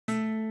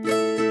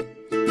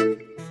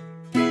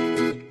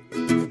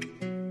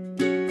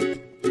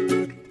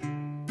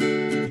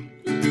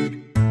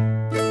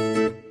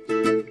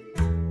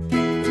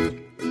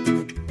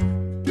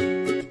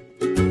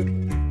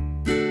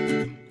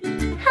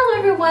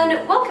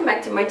everyone, welcome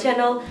back to my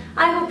channel.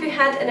 I hope you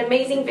had an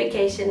amazing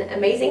vacation,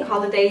 amazing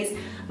holidays.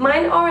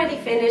 Mine already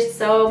finished,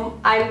 so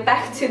I'm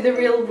back to the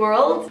real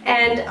world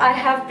and I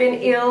have been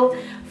ill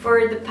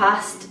for the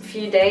past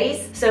few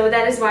days, so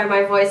that is why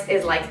my voice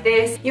is like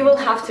this. You will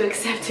have to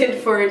accept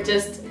it for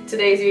just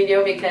today's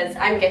video because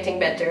I'm getting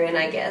better, and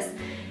I guess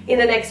in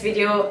the next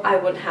video I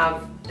won't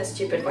have a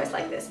stupid voice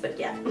like this, but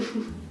yeah.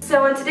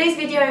 So on today's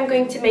video I'm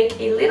going to make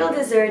a little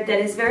dessert that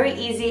is very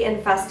easy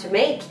and fast to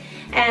make,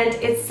 and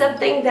it's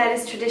something that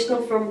is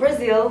traditional from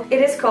Brazil.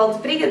 It is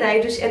called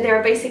Brigadeiros, and they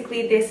are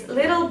basically these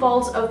little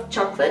balls of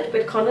chocolate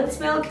with condensed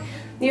milk.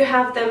 You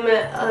have them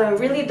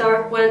really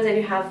dark ones and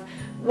you have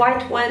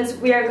white ones.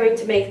 We are going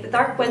to make the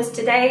dark ones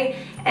today,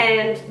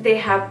 and they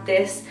have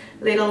this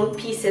little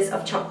pieces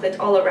of chocolate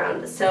all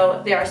around.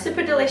 So they are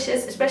super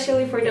delicious,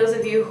 especially for those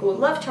of you who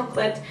love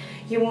chocolate.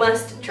 You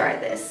must try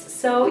this.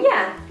 So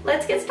yeah,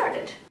 let's get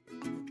started.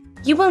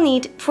 You will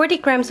need 40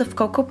 grams of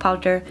cocoa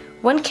powder,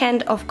 1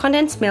 can of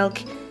condensed milk,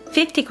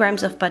 50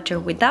 grams of butter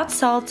without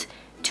salt,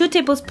 2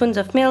 tablespoons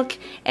of milk,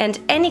 and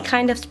any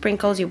kind of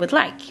sprinkles you would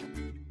like.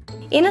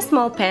 In a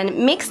small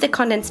pan, mix the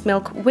condensed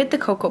milk with the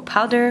cocoa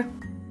powder.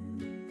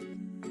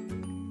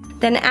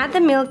 Then add the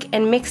milk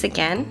and mix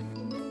again.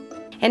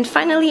 And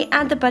finally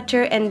add the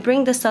butter and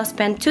bring the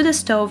saucepan to the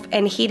stove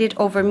and heat it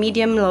over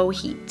medium-low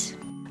heat.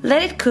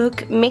 Let it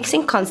cook,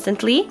 mixing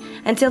constantly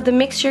until the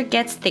mixture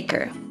gets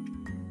thicker.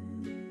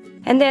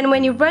 And then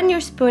when you run your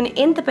spoon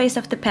in the base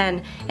of the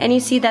pan and you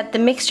see that the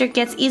mixture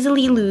gets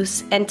easily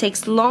loose and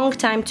takes a long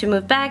time to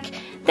move back,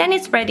 then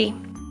it's ready.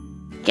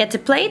 Get a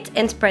plate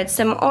and spread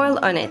some oil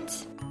on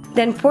it.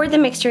 Then pour the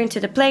mixture into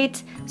the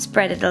plate,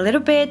 spread it a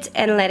little bit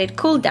and let it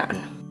cool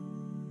down.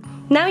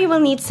 Now you will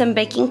need some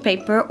baking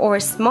paper or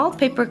small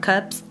paper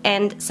cups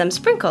and some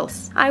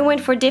sprinkles. I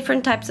went for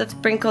different types of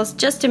sprinkles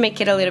just to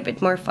make it a little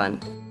bit more fun.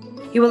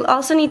 You will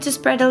also need to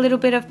spread a little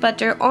bit of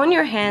butter on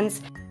your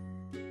hands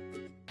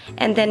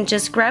and then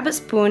just grab a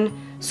spoon,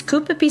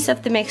 scoop a piece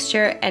of the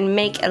mixture and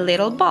make a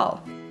little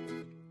ball.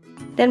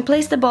 Then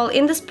place the ball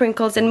in the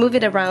sprinkles and move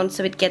it around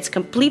so it gets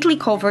completely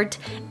covered,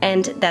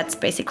 and that's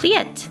basically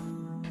it.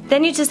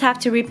 Then you just have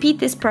to repeat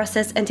this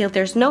process until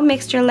there's no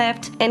mixture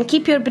left and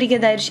keep your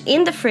brigadeiros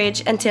in the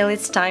fridge until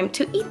it's time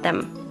to eat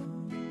them.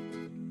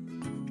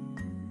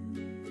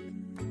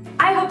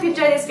 I hope you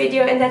enjoyed this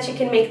video and that you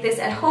can make this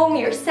at home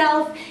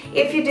yourself.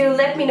 If you do,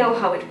 let me know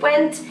how it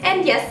went.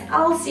 And yes,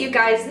 I'll see you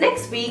guys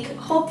next week.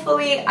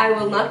 Hopefully I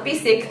will not be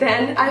sick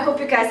then. I hope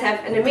you guys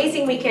have an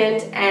amazing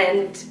weekend,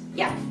 and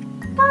yeah,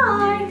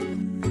 bye!